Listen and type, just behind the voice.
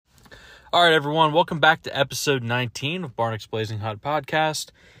All right, everyone, welcome back to episode 19 of Barnick's Blazing Hot Podcast.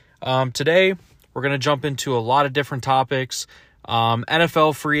 Today, we're going to jump into a lot of different topics,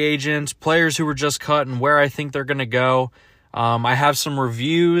 NFL free agents, players who were just cut, and where I think they're going to go. I have some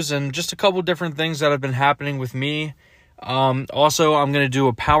reviews and just a couple different things that have been happening with me. Also, I'm going to do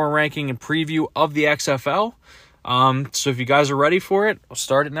a power ranking and preview of the XFL. So if you guys are ready for it, I'll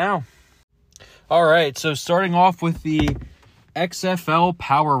start it now. All right, so starting off with the XFL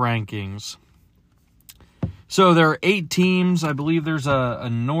power rankings. So there are 8 teams. I believe there's a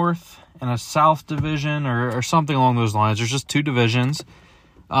North and a South division or something along those lines. There's just 2 divisions.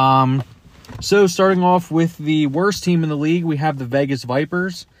 So starting off with the worst team in the league, we have the Vegas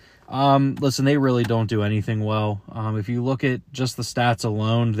Vipers. Listen, they really don't do anything well. If you look at just the stats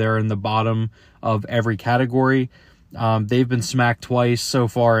alone, they're in the bottom of every category. They've been smacked twice so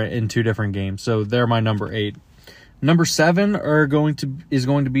far in 2 different games. So they're my number 8. Number 7 is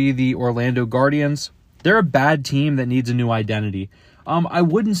going to be the Orlando Guardians. They're a bad team that needs a new identity. I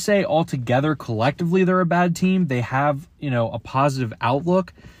wouldn't say altogether collectively they're a bad team. They have, a positive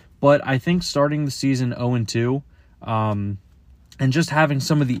outlook, but I think starting the season 0-2, and just having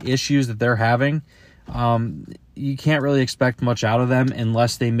some of the issues that they're having, you can't really expect much out of them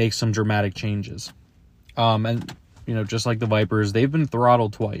unless they make some dramatic changes. And just like the Vipers, they've been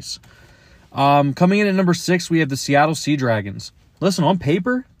throttled twice. Coming in at number 6, we have the Seattle Sea Dragons. Listen, on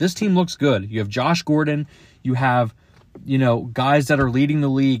paper, this team looks good. You have Josh Gordon. You have, guys that are leading the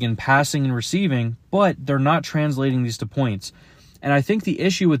league in passing and receiving, but they're not translating these to points. And I think the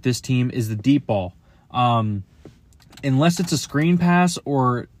issue with this team is the deep ball. Unless it's a screen pass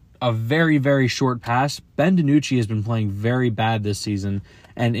or a very, very short pass, Ben DiNucci has been playing very bad this season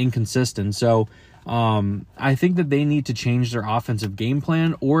and inconsistent. So I think that they need to change their offensive game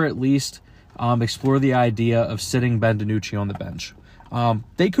plan or at least explore the idea of sitting Ben DiNucci on the bench.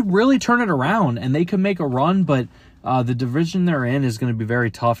 They could really turn it around and they could make a run, but the division they're in is going to be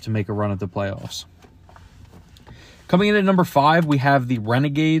very tough to make a run at the playoffs. Coming in at number 5, we have the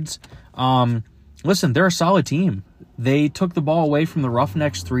Renegades. Listen, they're a solid team. They took the ball away from the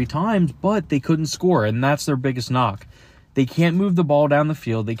Roughnecks 3 times, but they couldn't score, and that's their biggest knock. They can't move the ball down the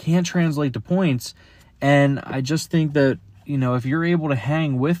field. They can't translate to points, and I just think that, if you're able to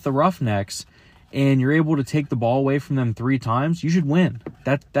hang with the Roughnecks and you're able to take the ball away from them 3 times, you should win.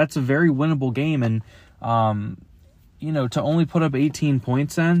 That's a very winnable game, and, to only put up 18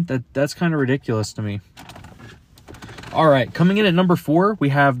 points then, that's kind of ridiculous to me. All right, coming in at number 4, we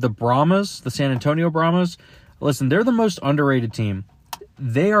have the Brahmas, the San Antonio Brahmas. Listen, they're the most underrated team.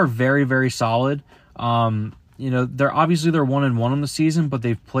 They are very, very solid. They're 1-1 on the season, but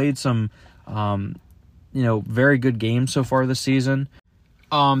they've played some, very good games so far this season.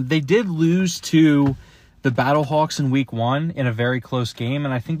 They did lose to the Battlehawks in week 1 in a very close game,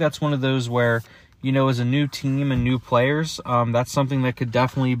 and I think that's one of those where, as a new team and new players, that's something that could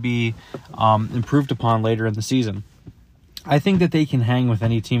definitely be improved upon later in the season. I think that they can hang with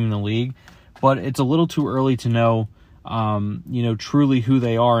any team in the league, but it's a little too early to know, truly who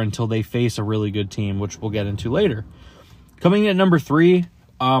they are until they face a really good team, which we'll get into later. Coming in at number 3,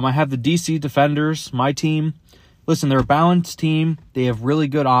 I have the DC Defenders, my team. Listen, they're a balanced team. They have really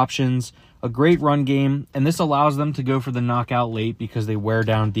good options, a great run game, and this allows them to go for the knockout late because they wear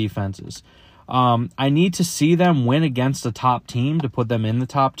down defenses. I need to see them win against a top team to put them in the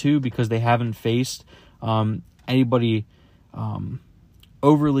top 2 because they haven't faced anybody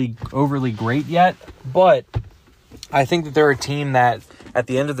overly great yet, but I think that they're a team that at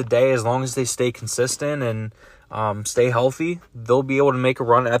the end of the day, as long as they stay consistent and stay healthy, they'll be able to make a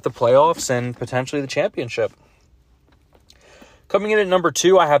run at the playoffs and potentially the championship. Coming in at number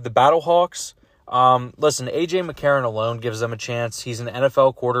 2, I have the Battlehawks. Listen, A.J. McCarron alone gives them a chance. He's an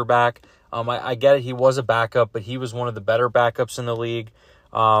NFL quarterback. I get it, he was a backup, but he was one of the better backups in the league.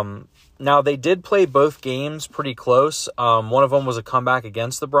 Now, they did play both games pretty close. One of them was a comeback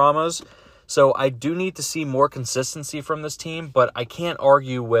against the Brahmas. So I do need to see more consistency from this team, but I can't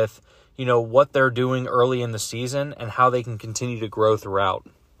argue with, what they're doing early in the season and how they can continue to grow throughout.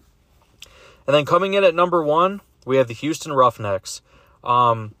 And then coming in at number 1, we have the Houston Roughnecks.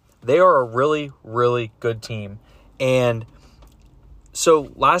 They are a really, really good team. And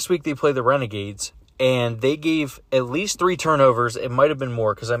so last week they played the Renegades, and they gave at least 3 turnovers. It might have been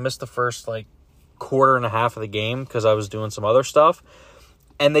more because I missed the first quarter and a half of the game because I was doing some other stuff.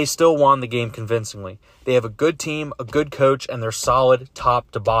 And they still won the game convincingly. They have a good team, a good coach, and they're solid top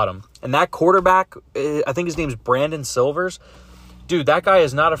to bottom. And that quarterback, I think his name's Brandon Silvers. Dude, that guy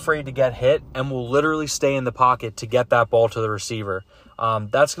is not afraid to get hit and will literally stay in the pocket to get that ball to the receiver.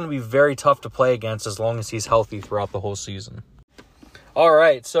 That's going to be very tough to play against as long as he's healthy throughout the whole season. All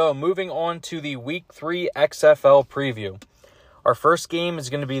right, so moving on to the Week 3 XFL preview. Our first game is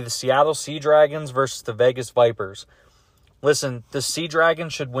going to be the Seattle Sea Dragons versus the Vegas Vipers. Listen, the Sea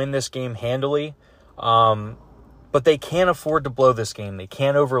Dragons should win this game handily, but they can't afford to blow this game. They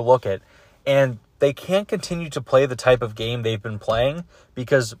can't overlook it, and they can't continue to play the type of game they've been playing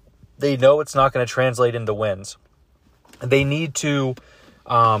because they know it's not going to translate into wins. They need to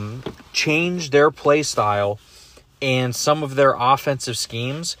change their play style and some of their offensive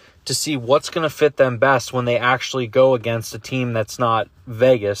schemes to see what's going to fit them best when they actually go against a team that's not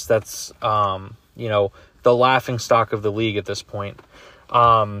Vegas, that's, the laughingstock of the league at this point.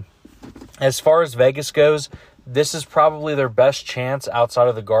 As far as Vegas goes, this is probably their best chance outside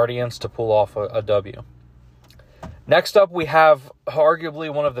of the Guardians to pull off a W. Next up, we have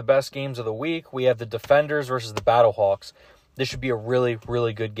arguably one of the best games of the week. We have the Defenders versus the Battlehawks. This should be a really,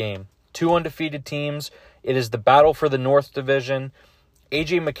 really good game. Two undefeated teams. It is the battle for the North Division.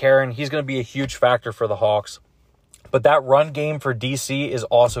 A.J. McCarron, he's going to be a huge factor for the Hawks. But that run game for DC is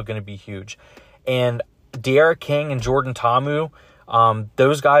also going to be huge. And De'Ara King and Jordan Ta'amu,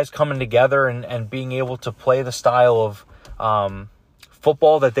 those guys coming together and being able to play the style of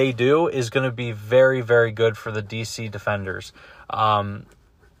football that they do is going to be very, very good for the DC Defenders. I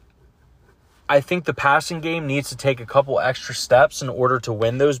think the passing game needs to take a couple extra steps in order to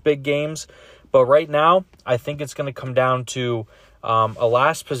win those big games. But right now, I think it's going to come down to a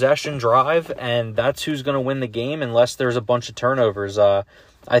last possession drive, and that's who's going to win the game unless there's a bunch of turnovers.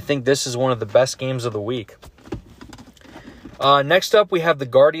 I think this is one of the best games of the week. Next up, we have the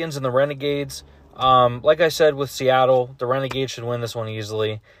Guardians and the Renegades. Like I said with Seattle, the Renegades should win this one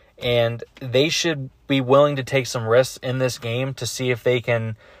easily, and they should be willing to take some risks in this game to see if they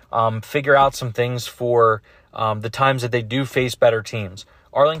can figure out some things for the times that they do face better teams.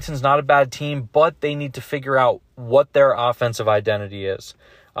 Arlington's not a bad team, but they need to figure out what their offensive identity is.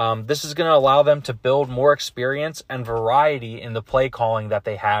 This is going to allow them to build more experience and variety in the play calling that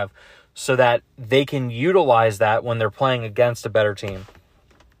they have so that they can utilize that when they're playing against a better team.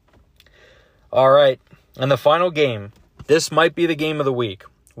 All right, and the final game. This might be the game of the week.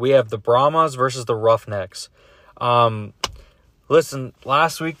 We have the Brahmas versus the Roughnecks. Listen,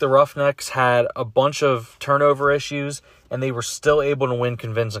 last week the Roughnecks had a bunch of turnover issues, and they were still able to win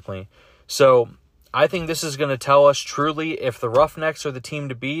convincingly. So I think this is going to tell us truly if the Roughnecks are the team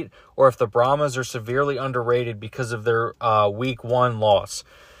to beat or if the Brahmas are severely underrated because of their week 1 loss.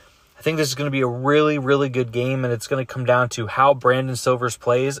 I think this is going to be a really, really good game, and it's going to come down to how Brandon Silvers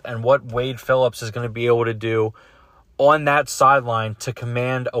plays and what Wade Phillips is going to be able to do on that sideline to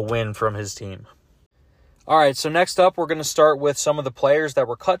command a win from his team. All right, so next up, we're going to start with some of the players that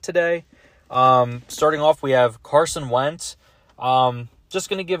were cut today. Starting off, we have Carson Wentz. Just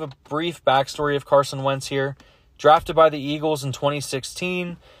going to give a brief backstory of Carson Wentz here. Drafted by the Eagles in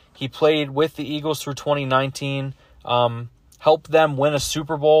 2016. He played with the Eagles through 2019. Helped them win a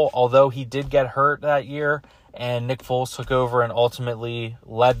Super Bowl, although he did get hurt that year. And Nick Foles took over and ultimately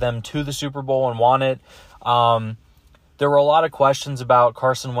led them to the Super Bowl and won it. There were a lot of questions about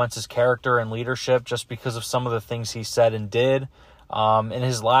Carson Wentz's character and leadership just because of some of the things he said and did. In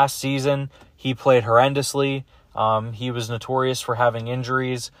his last season, he played horrendously. He was notorious for having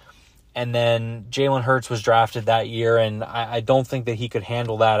injuries. And then Jalen Hurts was drafted that year, and I don't think that he could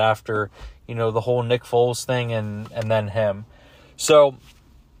handle that after, the whole Nick Foles thing and then him. So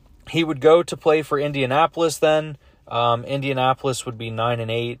he would go to play for Indianapolis then. Indianapolis would be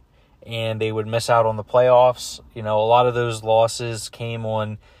 9-8, and they would miss out on the playoffs. A lot of those losses came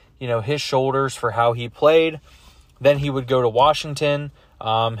on, his shoulders for how he played. Then he would go to Washington.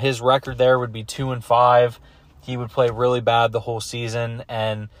 His record there would be 2-5. He would play really bad the whole season,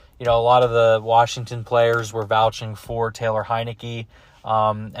 and a lot of the Washington players were vouching for Taylor Heineke,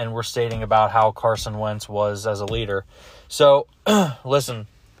 and were stating about how Carson Wentz was as a leader. So, listen,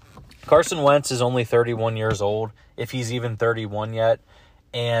 Carson Wentz is only 31 years old, if he's even 31 yet,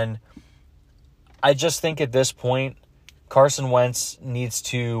 and I just think at this point, Carson Wentz needs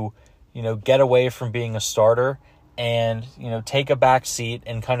to, get away from being a starter and, take a back seat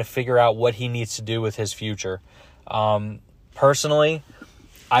and kind of figure out what he needs to do with his future. Personally,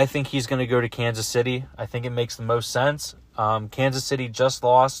 I think he's going to go to Kansas City. I think it makes the most sense. Kansas City just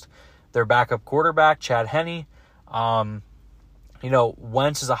lost their backup quarterback, Chad Henne.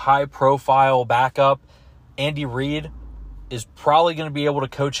 Wentz is a high-profile backup. Andy Reid is probably going to be able to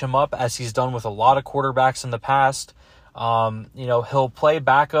coach him up as he's done with a lot of quarterbacks in the past. He'll play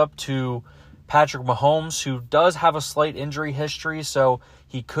backup to Patrick Mahomes, who does have a slight injury history, so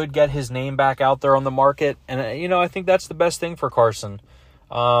he could get his name back out there on the market. And, I think that's the best thing for Carson.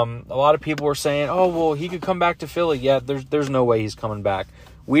 A lot of people were saying, oh, well, he could come back to Philly. Yeah, there's no way he's coming back.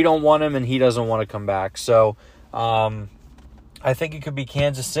 We don't want him, and he doesn't want to come back. So I think it could be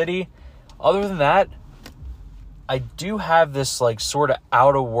Kansas City. Other than that, I do have this like sort of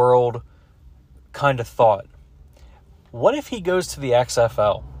out-of-world kind of thought. What if he goes to the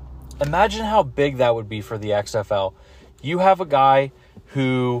XFL? Imagine how big that would be for the XFL. You have a guy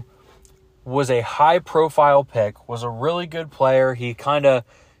who was a high-profile pick, was a really good player. He kind of,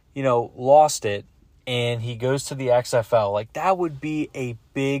 lost it, and he goes to the XFL. Like, that would be a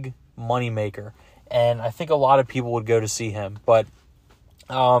big moneymaker, and I think a lot of people would go to see him. But,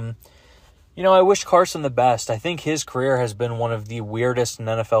 I wish Carson the best. I think his career has been one of the weirdest in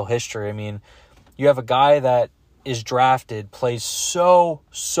NFL history. I mean, you have a guy that is drafted, plays so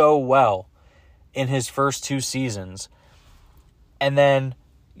well in his first 2 seasons. And then,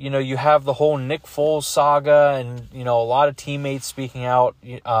 you have the whole Nick Foles saga and, a lot of teammates speaking out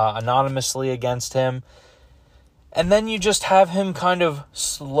anonymously against him. And then you just have him kind of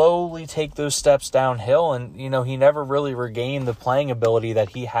slowly take those steps downhill. And, he never really regained the playing ability that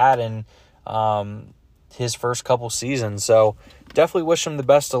he had in his first couple seasons. So definitely wish him the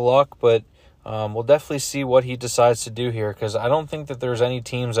best of luck, but we'll definitely see what he decides to do here, because I don't think that there's any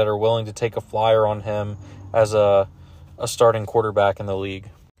teams that are willing to take a flyer on him as a starting quarterback in the league.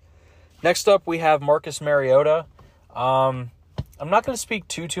 Next up, we have Marcus Mariota. I'm not going to speak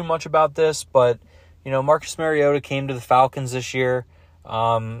too much about this, but, Marcus Mariota came to the Falcons this year.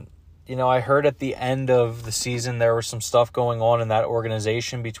 I heard at the end of the season there was some stuff going on in that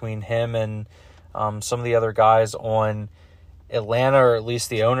organization between him and some of the other guys on Atlanta, or at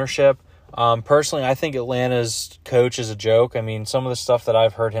least the ownership. Personally, I think Atlanta's coach is a joke. I mean, some of the stuff that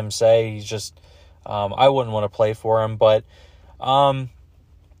I've heard him say, he's just, I wouldn't want to play for him. But,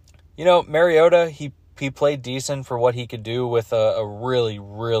 Mariota, he played decent for what he could do with a really,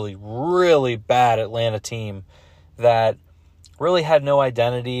 really, really bad Atlanta team that really had no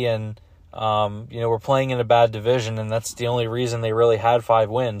identity, and, we're playing in a bad division, and that's the only reason they really had 5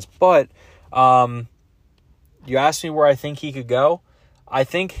 wins. But you asked me where I think he could go. I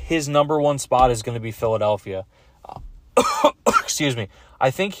think his number 1 spot is going to be Philadelphia. Excuse me.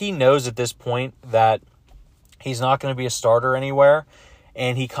 I think he knows at this point that he's not going to be a starter anywhere,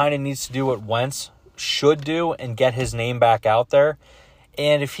 and he kind of needs to do what Wentz should do and get his name back out there.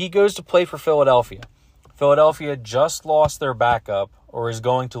 And if he goes to play for Philadelphia just lost their backup, or is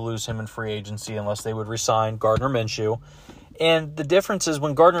going to lose him in free agency unless they would re-sign Gardner Minshew. And the difference is,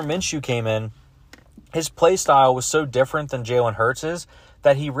 when Gardner Minshew came in, his play style was so different than Jalen Hurts'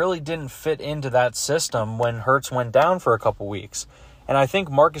 that he really didn't fit into that system when Hurts went down for a couple weeks. And I think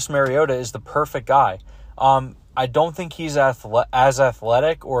Marcus Mariota is the perfect guy. I don't think he's as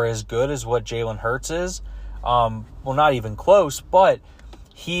athletic or as good as what Jalen Hurts is. Well, not even close, but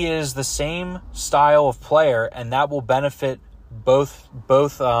he is the same style of player, and that will benefit both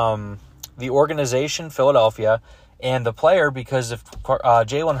the organization, Philadelphia, and the player, because if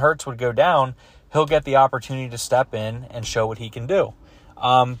Jalen Hurts would go down, he'll get the opportunity to step in and show what he can do.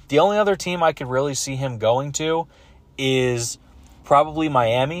 The only other team I could really see him going to is probably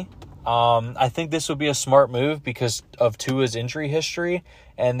Miami. I think this would be a smart move because of Tua's injury history,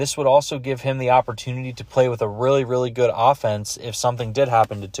 and this would also give him the opportunity to play with a really, really good offense if something did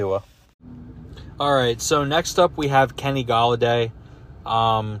happen to Tua. All right, so next up we have Kenny Golladay.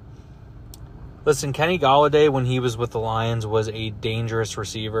 Listen, Kenny Golladay, when he was with the Lions, was a dangerous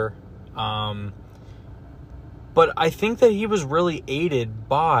receiver. But I think that he was really aided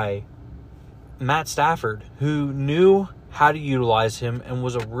by Matt Stafford, who knew how to utilize him and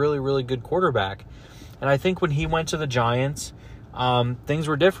was a really, really good quarterback. And I think when he went to the Giants, things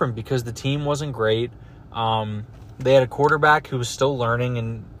were different because the team wasn't great. They had a quarterback who was still learning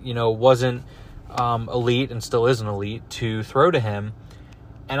and, wasn't elite and still isn't elite to throw to him.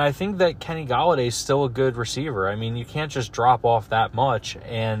 And I think that Kenny Golladay is still a good receiver. I mean, you can't just drop off that much.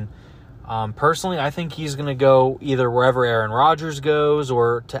 And personally, I think he's going to go either wherever Aaron Rodgers goes,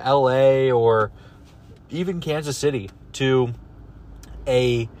 or to LA, or even Kansas City, to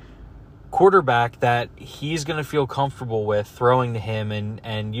a quarterback that he's going to feel comfortable with throwing to him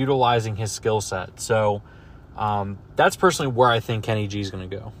and utilizing his skill set. So that's personally where I think Kenny G is going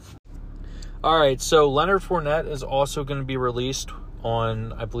to go. All right, so Leonard Fournette is also going to be released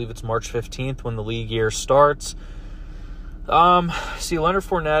on, I believe it's March 15th when the league year starts. Leonard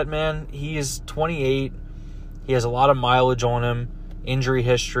Fournette, man, he is 28. He has a lot of mileage on him, injury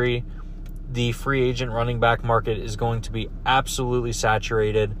history. The free agent running back market is going to be absolutely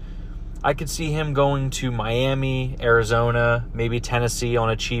saturated. I could see him going to Miami, Arizona, maybe Tennessee on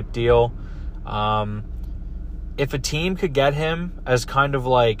a cheap deal. if a team could get him as kind of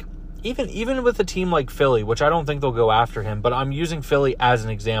like, even with a team like Philly, which I don't think they'll go after him, but I'm using Philly as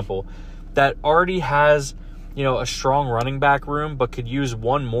an example, that already has, a strong running back room, but could use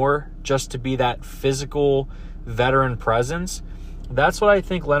one more just to be that physical veteran presence. That's what I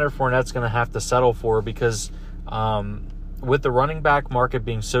think Leonard Fournette's going to have to settle for, because with the running back market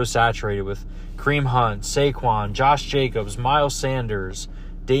being so saturated with Kareem Hunt, Saquon, Josh Jacobs, Miles Sanders,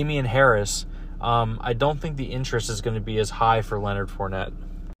 Damian Harris, I don't think the interest is going to be as high for Leonard Fournette.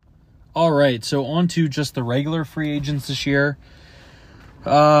 All right, so on to just the regular free agents this year.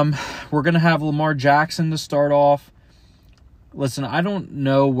 We're going to have Lamar Jackson to start off. Listen, I don't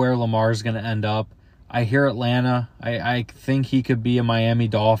know where Lamar is going to end up. I hear Atlanta. I think he could be a Miami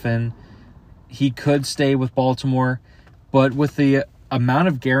Dolphin. He could stay with Baltimore. But with the amount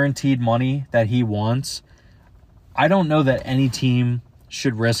of guaranteed money that he wants, I don't know that any team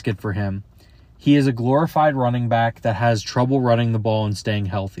should risk it for him. He is a glorified running back that has trouble running the ball and staying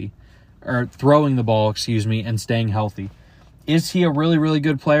healthy. Or throwing the ball, and staying healthy. Is he a really, really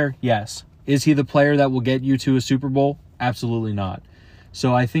good player? Yes. Is he the player that will get you to a Super Bowl? Absolutely not.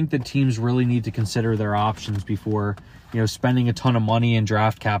 So I think that teams really need to consider their options before, spending a ton of money and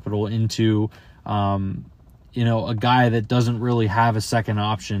draft capital into, a guy that doesn't really have a second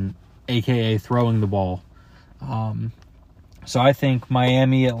option, aka throwing the ball. So I think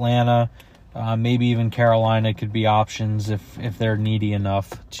Miami, Atlanta, maybe even Carolina could be options if they're needy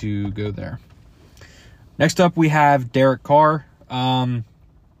enough to go there. Next up, we have Derek Carr.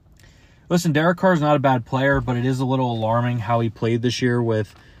 Listen, Derek Carr is not a bad player, but it is a little alarming how he played this year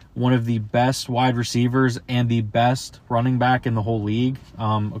with one of the best wide receivers and the best running back in the whole league,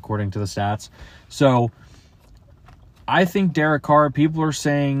 according to the stats. So I think Derek Carr, people are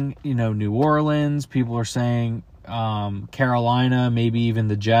saying, New Orleans, people are saying Carolina, maybe even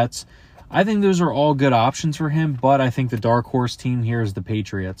the Jets. I think those are all good options for him, but I think the dark horse team here is the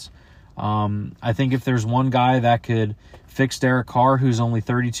Patriots. I think if there's one guy that could fix Derek Carr, who's only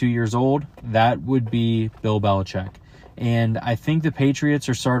 32 years old, that would be Bill Belichick. And I think the Patriots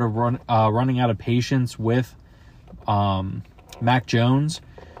are sort of running out of patience with Mac Jones.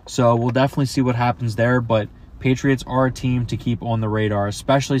 So we'll definitely see what happens there. But Patriots are a team to keep on the radar,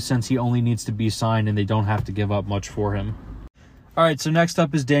 especially since he only needs to be signed and they don't have to give up much for him. All right, so next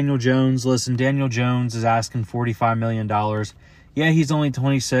up is Daniel Jones. Listen, Daniel Jones is asking $45 million. Yeah, he's only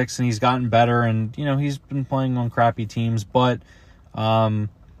 26 and he's gotten better, and, he's been playing on crappy teams. But at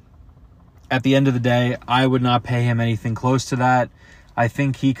the end of the day, I would not pay him anything close to that. I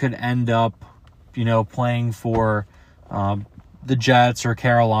think he could end up, playing for the Jets or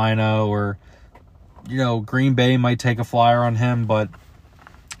Carolina, or, Green Bay might take a flyer on him. But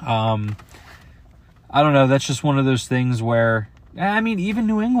I don't know. That's just one of those things where, even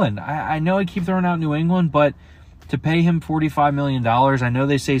New England. I know I keep throwing out New England, but to pay him $45 million, I know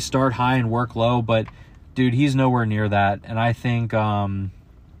they say start high and work low, but, dude, he's nowhere near that. And I think,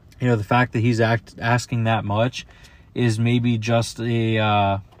 the fact that he's asking that much is maybe just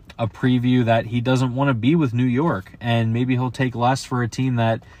a preview that he doesn't want to be with New York, and maybe he'll take less for a team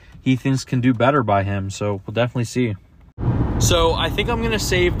that he thinks can do better by him. So we'll definitely see. So I think I'm going to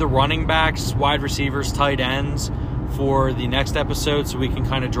save the running backs, wide receivers, tight ends for the next episode so we can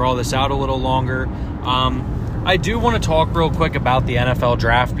kind of draw this out a little longer. I do want to talk real quick about the NFL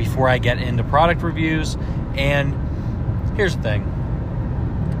draft before I get into product reviews. And here's the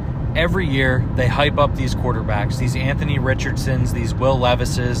thing. Every year they hype up these quarterbacks, these Anthony Richardsons, these Will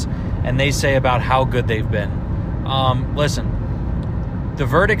Levises, and they say about how good they've been. Listen, the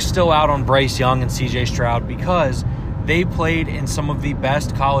verdict's still out on Bryce Young and CJ Stroud because they played in some of the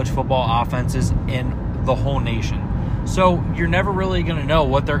best college football offenses in the whole nation. So you're never really going to know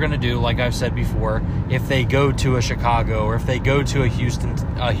what they're going to do, like I've said before, if they go to a Chicago or if they go to a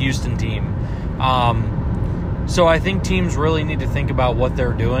Houston team. So I think teams really need to think about what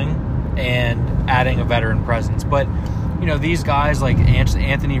they're doing and adding a veteran presence. But, these guys like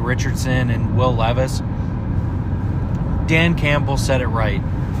Anthony Richardson and Will Levis, Dan Campbell said it right.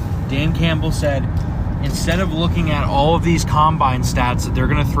 Dan Campbell said, instead of looking at all of these combine stats that they're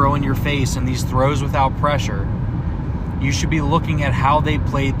going to throw in your face and these throws without pressure, you should be looking at how they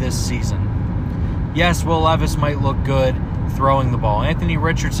played this season. Yes, Will Levis might look good throwing the ball. Anthony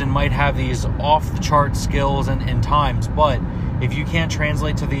Richardson might have these off-the-chart skills and times, but if you can't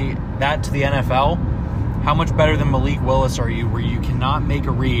translate that to the NFL, how much better than Malik Willis are you, where you cannot make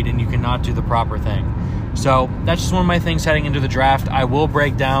a read and you cannot do the proper thing? So that's just one of my things heading into the draft. I will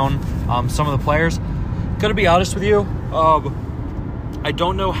break down some of the players. Gonna be honest with you, I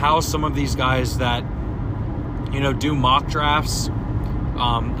don't know how some of these guys that do mock drafts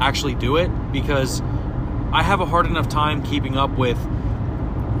actually do it, because I have a hard enough time keeping up with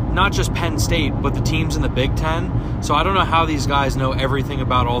not just Penn State, but the teams in the Big Ten. So I don't know how these guys know everything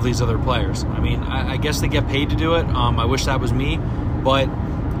about all these other players. I mean, I guess they get paid to do it. I wish that was me, but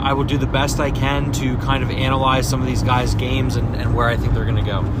I will do the best I can to kind of analyze some of these guys' games and where I think they're going to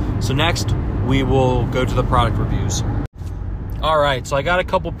go. So next, we will go to the product reviews. All right, so I got a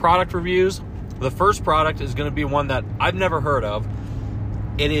couple product reviews. The first product is going to be one that I've never heard of.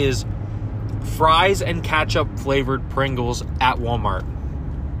 It is fries and ketchup flavored Pringles at Walmart.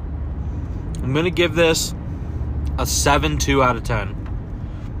 I'm going to give this a 7.2 out of 10.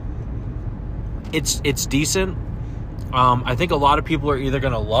 It's decent. I think a lot of people are either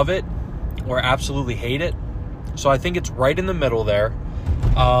going to love it or absolutely hate it. So I think it's right in the middle there.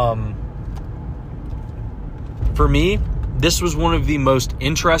 For me, this was one of the most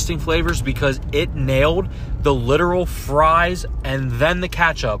interesting flavors because it nailed the literal fries and then the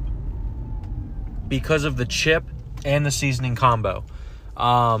ketchup because of the chip and the seasoning combo.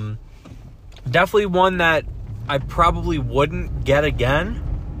 Definitely one that I probably wouldn't get again,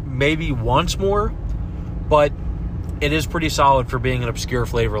 maybe once more, but it is pretty solid for being an obscure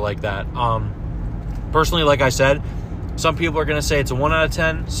flavor like that. Personally, like I said, some people are going to say it's a 1 out of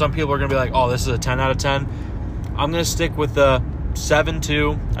 10. Some people are going to be like, oh, this is a 10 out of 10. I'm going to stick with the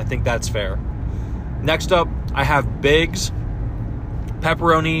 7.2. I think that's fair. Next up, I have Biggs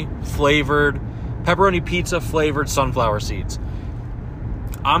pepperoni pizza flavored sunflower seeds.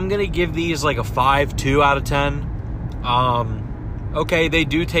 I'm going to give these like a 5.2 out of 10. Okay, they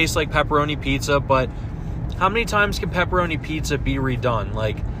do taste like pepperoni pizza, but how many times can pepperoni pizza be redone?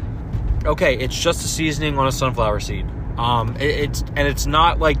 Like, okay, it's just a seasoning on a sunflower seed. It's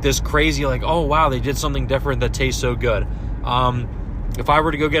not like this crazy, like, oh, wow, they did something different that tastes so good. If I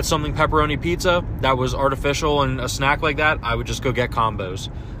were to go get something pepperoni pizza that was artificial and a snack like that, I would just go get combos.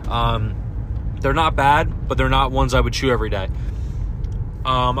 They're not bad, but they're not ones I would chew every day.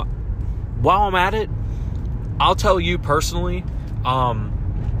 While I'm at it, I'll tell you personally,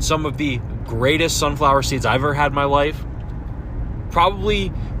 some of the greatest sunflower seeds I've ever had in my life,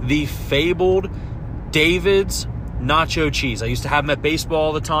 probably the fabled David's nacho cheese. I used to have them at baseball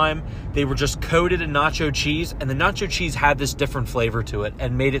all the time. They were just coated in nacho cheese, and the nacho cheese had this different flavor to it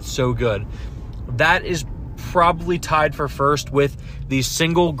and made it so good. That is probably tied for first with the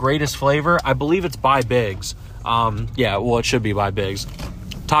single greatest flavor. I believe it's by Biggs. It should be by Biggs.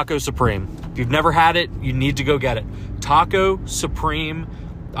 Taco Supreme. If you've never had it, you need to go get it. Taco Supreme,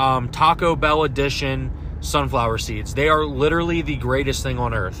 Taco Bell edition sunflower seeds. They are literally the greatest thing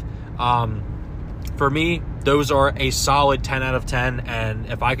on earth. For me, those are a solid 10 out of 10, and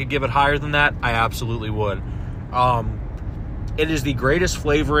if I could give it higher than that, I absolutely would. It is the greatest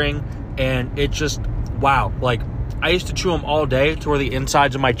flavoring, and it just, wow. Like, I used to chew them all day to where the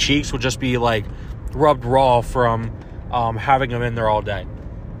insides of my cheeks would just be, like, rubbed raw from having them in there all day.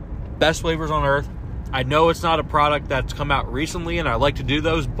 Best flavors on earth. I know it's not a product that's come out recently, and I like to do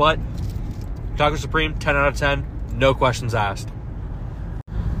those, but Taco Supreme, 10 out of 10, no questions asked.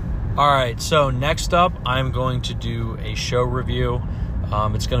 All right, so next up, I'm going to do a show review.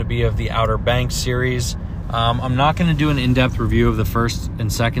 It's going to be of the Outer Banks series. I'm not going to do an in-depth review of the first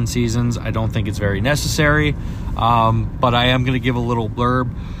and second seasons. I don't think it's very necessary, but I am going to give a little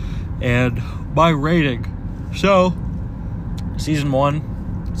blurb and my rating. So, season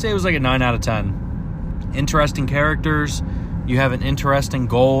 1, I'd say it was like a 9 out of 10. Interesting characters. You have an interesting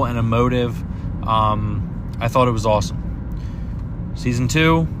goal and a motive. I thought it was awesome. Season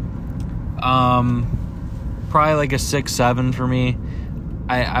 2, probably like a 6-7 for me.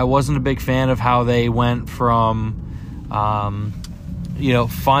 I wasn't a big fan of how they went from,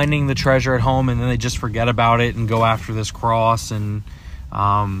 finding the treasure at home and then they just forget about it and go after this cross. And,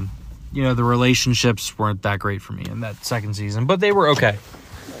 the relationships weren't that great for me in that second season, but they were okay.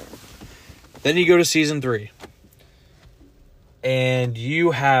 Then you go to season 3. And you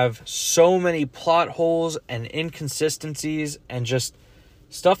have so many plot holes and inconsistencies and just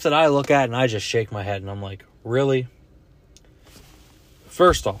stuff that I look at and I just shake my head and I'm like, really?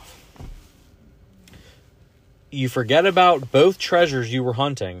 First off, you forget about both treasures you were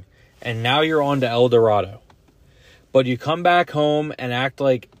hunting and now you're on to El Dorado. But you come back home and act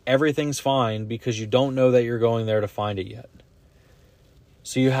like everything's fine because you don't know that you're going there to find it yet.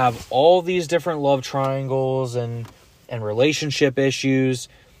 So you have all these different love triangles and relationship issues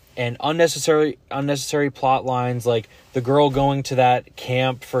and unnecessary plot lines, like the girl going to that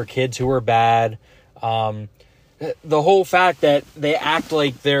camp for kids who are bad. The whole fact that they act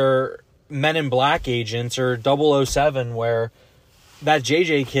like they're Men in Black agents or 007, where that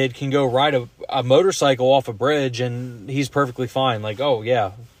JJ kid can go ride a motorcycle off a bridge and he's perfectly fine. Like, oh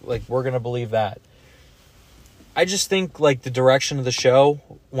yeah, like we're going to believe that. I just think, like, the direction of the show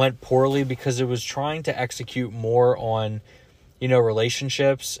went poorly because it was trying to execute more on, you know,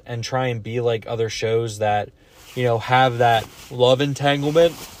 relationships and try and be like other shows that, you know, have that love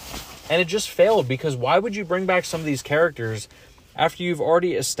entanglement. And it just failed because why would you bring back some of these characters after you've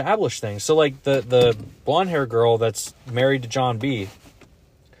already established things? So, like, the blonde hair girl that's married to John B.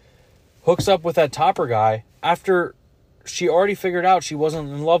 hooks up with that Topper guy after she already figured out she wasn't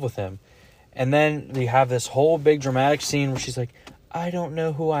in love with him. And then you have this whole big dramatic scene where she's like, I don't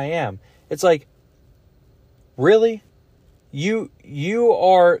know who I am. It's like, really? You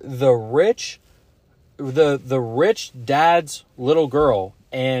are the rich dad's little girl,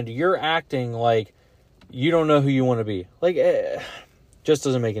 and you're acting like you don't know who you want to be. Like, just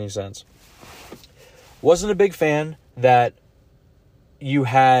doesn't make any sense. Wasn't a big fan that you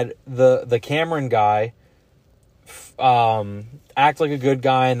had the Cameron guy act like a good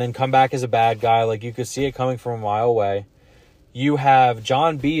guy and then come back as a bad guy. Like, you could see it coming from a mile away. You have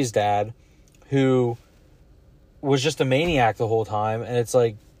John B's dad, who was just a maniac the whole time. And it's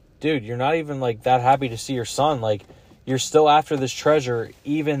like, dude, you're not even, like, that happy to see your son. Like, you're still after this treasure,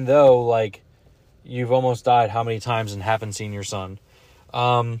 even though, like, you've almost died how many times and haven't seen your son.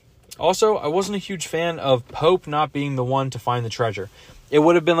 Also, I wasn't a huge fan of Pope not being the one to find the treasure. It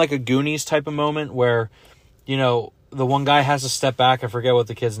would have been like a Goonies type of moment where, you know, the one guy has to step back, I forget what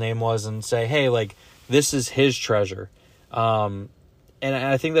the kid's name was, and say, hey, like, this is his treasure. And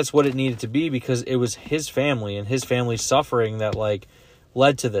I think that's what it needed to be, because it was his family and his family's suffering that, like,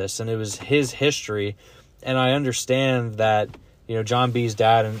 led to this, and it was his history. And I understand that, you know, John B's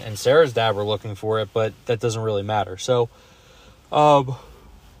dad and Sarah's dad were looking for it, but that doesn't really matter. So, I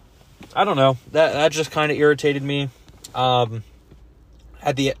don't know. That just kind of irritated me.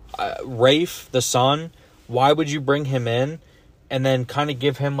 At the Rafe, the son, why would you bring him in and then kind of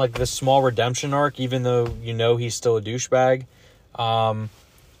give him, like, this small redemption arc, even though you know he's still a douchebag?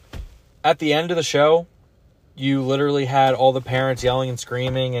 At the end of the show, you literally had all the parents yelling and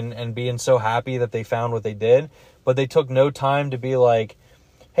screaming and being so happy that they found what they did, but they took no time to be like,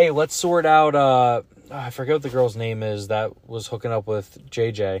 hey, let's sort out, I forget what the girl's name is that was hooking up with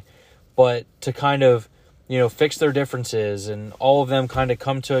JJ, but to kind of, you know, fix their differences, and all of them kind of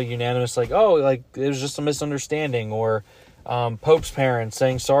come to a unanimous, like, oh, like, it was just a misunderstanding, or Pope's parents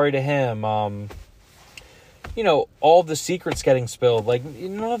saying sorry to him, you know, all the secrets getting spilled. Like,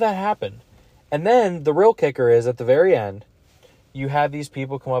 none of that happened. And then the real kicker is, at the very end, you have these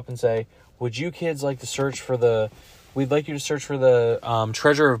people come up and say, would you kids like to search for we'd like you to search for the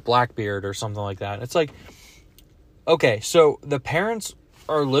treasure of Blackbeard or something like that. And it's like, okay, so the parents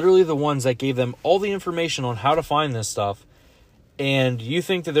are literally the ones that gave them all the information on how to find this stuff, and you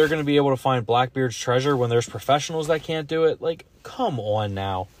think that they're going to be able to find Blackbeard's treasure when there's professionals that can't do it? Like, come on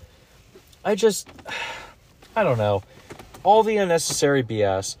now. I don't know. All the unnecessary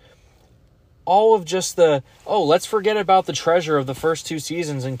BS. All of just let's forget about the treasure of the first 2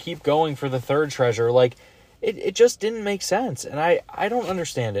 seasons and keep going for the third treasure. Like, it just didn't make sense, and I don't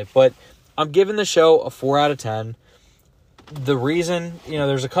understand it. But I'm giving the show a 4 out of 10. The reason, you know,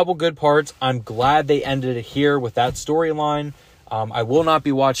 there's a couple good parts. I'm glad they ended it here with that storyline. I will not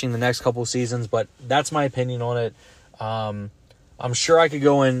be watching the next couple seasons, but that's my opinion on it. I'm sure I could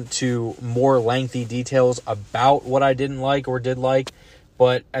go into more lengthy details about what I didn't like or did like,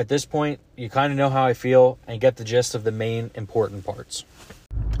 but at this point, you kind of know how I feel and get the gist of the main important parts.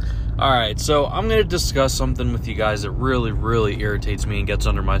 All right, so I'm going to discuss something with you guys that really, really irritates me and gets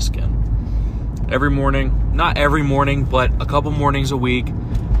under my skin. Every morning, not every morning, but a couple mornings a week,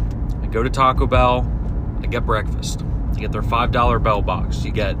 I go to Taco Bell, I get breakfast. You get their $5 Bell Box.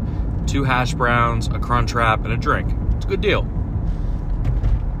 You get 2 hash browns, a Crunch Wrap, and a drink. It's a good deal.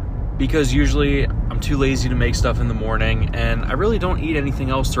 Because usually I'm too lazy to make stuff in the morning, and I really don't eat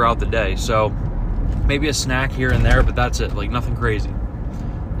anything else throughout the day. So maybe a snack here and there, but that's it. Like, nothing crazy.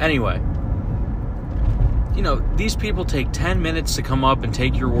 Anyway, you know, these people take 10 minutes to come up and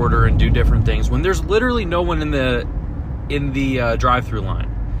take your order and do different things when there's literally no one in the drive-through line.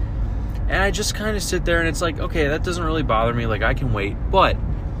 And I just kind of sit there and it's like, okay, that doesn't really bother me. Like, I can wait. But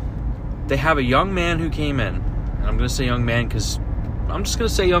they have a young man who came in. And I'm going to say young man because I'm just going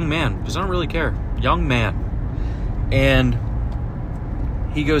to say young man because I don't really care. Young man. And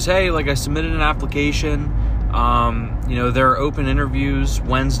he goes, hey, like, I submitted an application. You know, there are open interviews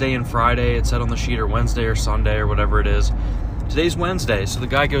Wednesday and Friday. It said on the sheet, or Wednesday or Sunday or whatever it is. Today's Wednesday. So the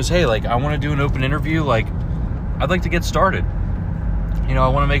guy goes, hey, like, I want to do an open interview. Like, I'd like to get started. You know, I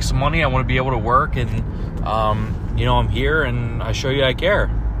want to make some money. I want to be able to work. And, you know, I'm here and I show you I care.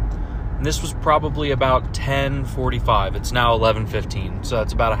 And this was probably about 10:45. It's now 11:15. So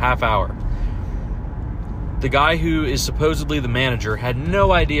that's about a half hour. the guy who is supposedly the manager had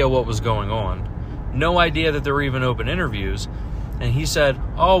no idea what was going on, no idea that there were even open interviews, and he said,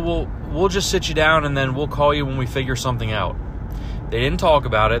 oh, well, we'll just sit you down and then we'll call you when we figure something out. They didn't talk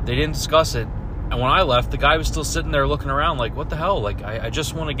about it. They didn't discuss it. And when I left, the guy was still sitting there looking around like, what the hell? Like, I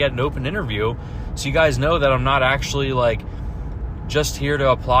just want to get an open interview so you guys know that I'm not actually, like, just here to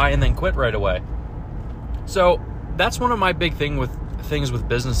apply and then quit right away. So that's one of my big things with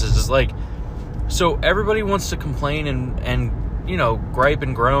businesses is, like, so everybody wants to complain and you know, gripe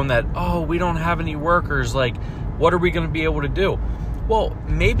and groan that, oh, we don't have any workers. Like, what are we going to be able to do? Well,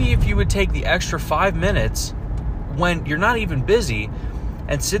 maybe if you would take the extra 5 minutes when you're not even busy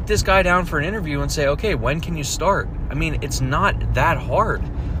and sit this guy down for an interview and say, okay, when can you start? I mean, it's not that hard.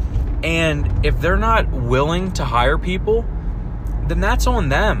 And if they're not willing to hire people, then that's on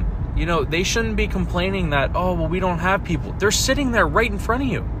them. You know, they shouldn't be complaining that, oh, well, we don't have people. They're sitting there right in front of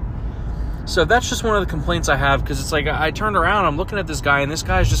you. So that's just one of the complaints I have, because it's like I turned around, I'm looking at this guy, and this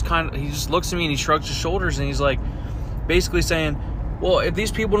guy's just he just looks at me and he shrugs his shoulders and he's like basically saying, well, if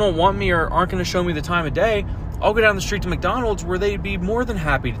these people don't want me or aren't going to show me the time of day, I'll go down the street to McDonald's where they'd be more than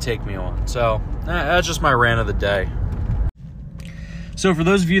happy to take me on. So that's just my rant of the day. So for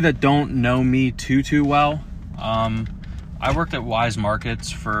those of you that don't know me too well, I worked at Wise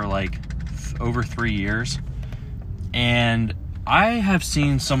Markets for like over 3 years, and I have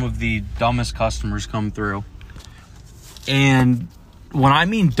seen some of the dumbest customers come through. And when I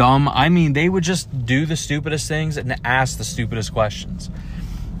mean dumb, I mean they would just do the stupidest things and ask the stupidest questions.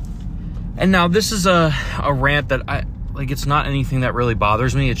 And now this is a rant that it's not anything that really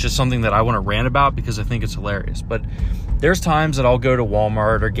bothers me. It's just something that I want to rant about because I think it's hilarious. But there's times that I'll go to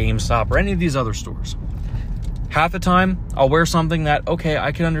Walmart or GameStop or any of these other stores. Half the time, I'll wear something that, okay,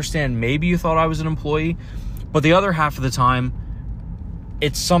 I can understand. Maybe you thought I was an employee. But the other half of the time,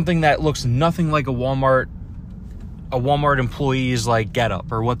 it's something that looks nothing like a Walmart employee's like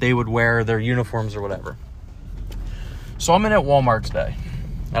getup or what they would wear, their uniforms or whatever. So I'm in at Walmart today,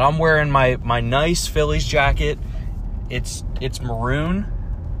 and I'm wearing my nice Phillies jacket. It's maroon,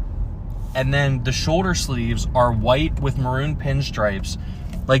 and then the shoulder sleeves are white with maroon pinstripes,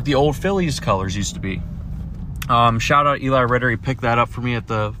 like the old Phillies colors used to be. Shout out Eli Ritter. He picked that up for me at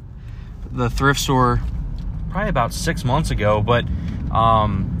the thrift store probably about 6 months ago, but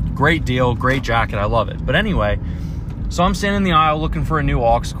great deal, great jacket. I love it. But anyway, so I'm standing in the aisle looking for a new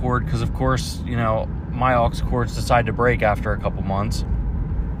aux cord because, of course, you know, my aux cords decide to break after a couple months.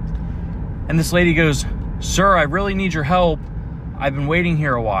 And this lady goes, "Sir, I really need your help. I've been waiting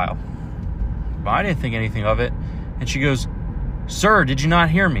here a while." But I didn't think anything of it. And she goes, "Sir, did you not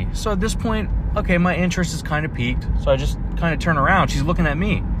hear me?" So at this point, okay, my interest is kind of piqued. So I just kind of turn around. She's looking at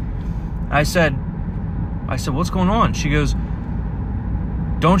me. I said, "What's going on?" She goes,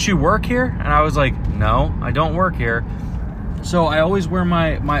 "Don't you work here?" And I was like, "No, I don't work here." So I always wear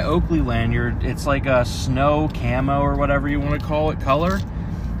my Oakley lanyard. It's like a snow camo or whatever you want to call it color.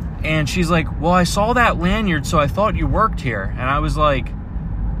 And she's like, "Well, I saw that lanyard, so I thought you worked here." And I was like,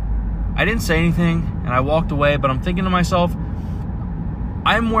 I didn't say anything, and I walked away, but I'm thinking to myself,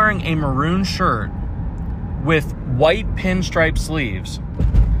 I'm wearing a maroon shirt with white pinstripe sleeves.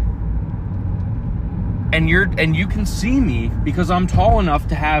 And you can see me because I'm tall enough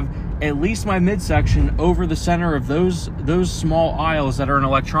to have at least my midsection over the center of those small aisles that are in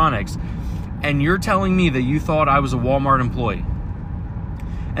electronics. And you're telling me that you thought I was a Walmart employee.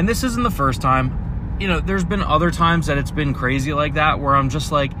 And this isn't the first time. You know, there's been other times that it's been crazy like that where I'm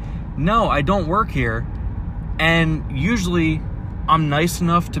just like, no, I don't work here. And usually I'm nice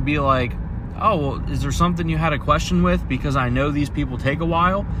enough to be like, oh, well, is there something you had a question with? Because I know these people take a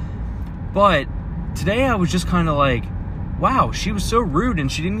while. But today I was just kind of like, wow, she was so rude,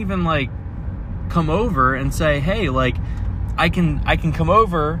 and she didn't even like come over and say, hey, like I can come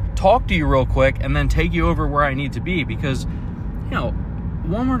over, talk to you real quick, and then take you over where I need to be. Because, you know,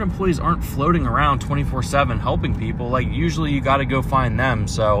 Walmart employees aren't floating around 24/7 helping people. Like, usually you got to go find them.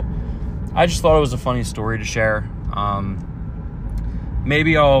 So I just thought it was a funny story to share.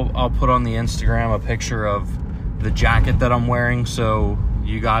 Maybe I'll put on the Instagram a picture of the jacket that I'm wearing so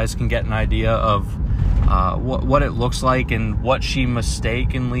you guys can get an idea of what it looks like and what she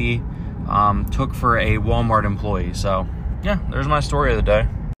mistakenly took for a Walmart employee. So yeah, there's my story of the day.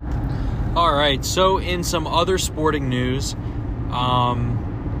 All right, so in some other sporting news,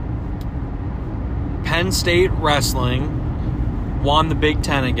 Penn State Wrestling won the Big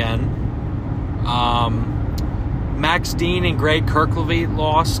Ten again. Max Dean and Greg Kirklevitt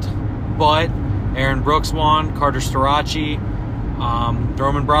lost, but Aaron Brooks won, Carter Starachi,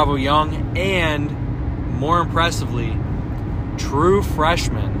 Roman Bravo Young, and more impressively, true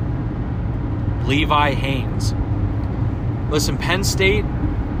freshman Levi Haynes. Listen, Penn State,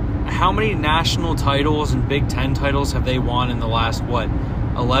 how many national titles and Big Ten titles have they won in the last,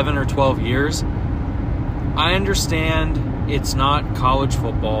 11 or 12 years? I understand it's not college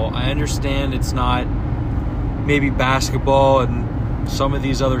football. I understand it's not maybe basketball and some of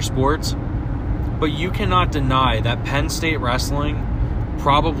these other sports. But you cannot deny that Penn State wrestling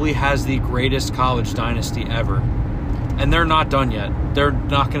probably has the greatest college dynasty ever. And they're not done yet. They're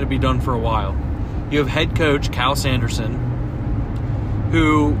not going to be done for a while. You have head coach Cal Sanderson,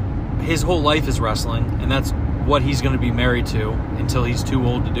 who his whole life is wrestling, and that's what he's going to be married to until he's too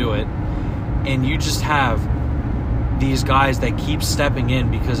old to do it. And you just have these guys that keep stepping in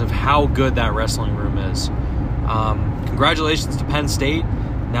because of how good that wrestling room is. Congratulations to Penn State.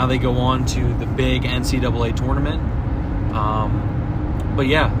 Now they go on to the big NCAA tournament. But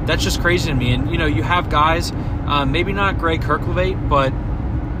yeah, that's just crazy to me. And, you have guys, maybe not Greg Kirkwood, but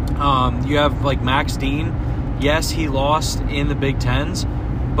you have like Max Dean. Yes, he lost in the Big Tens,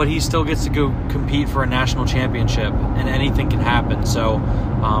 but he still gets to go compete for a national championship, and anything can happen. So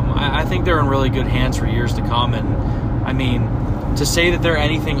I think they're in really good hands for years to come. And, I mean, to say that they're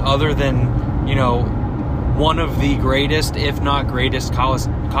anything other than, one of the greatest, if not greatest,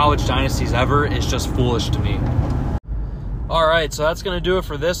 college dynasties ever is just foolish to me. All right, so that's going to do it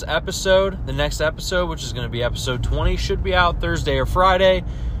for this episode. The next episode, which is going to be episode 20, should be out Thursday or Friday.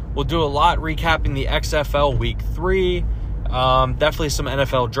 We'll do a lot recapping the XFL Week 3. Definitely some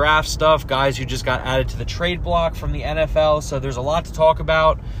NFL draft stuff. Guys who just got added to the trade block from the NFL. So there's a lot to talk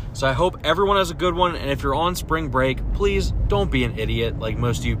about. So I hope everyone has a good one. And if you're on spring break, please don't be an idiot like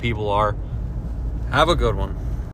most of you people are. Have a good one.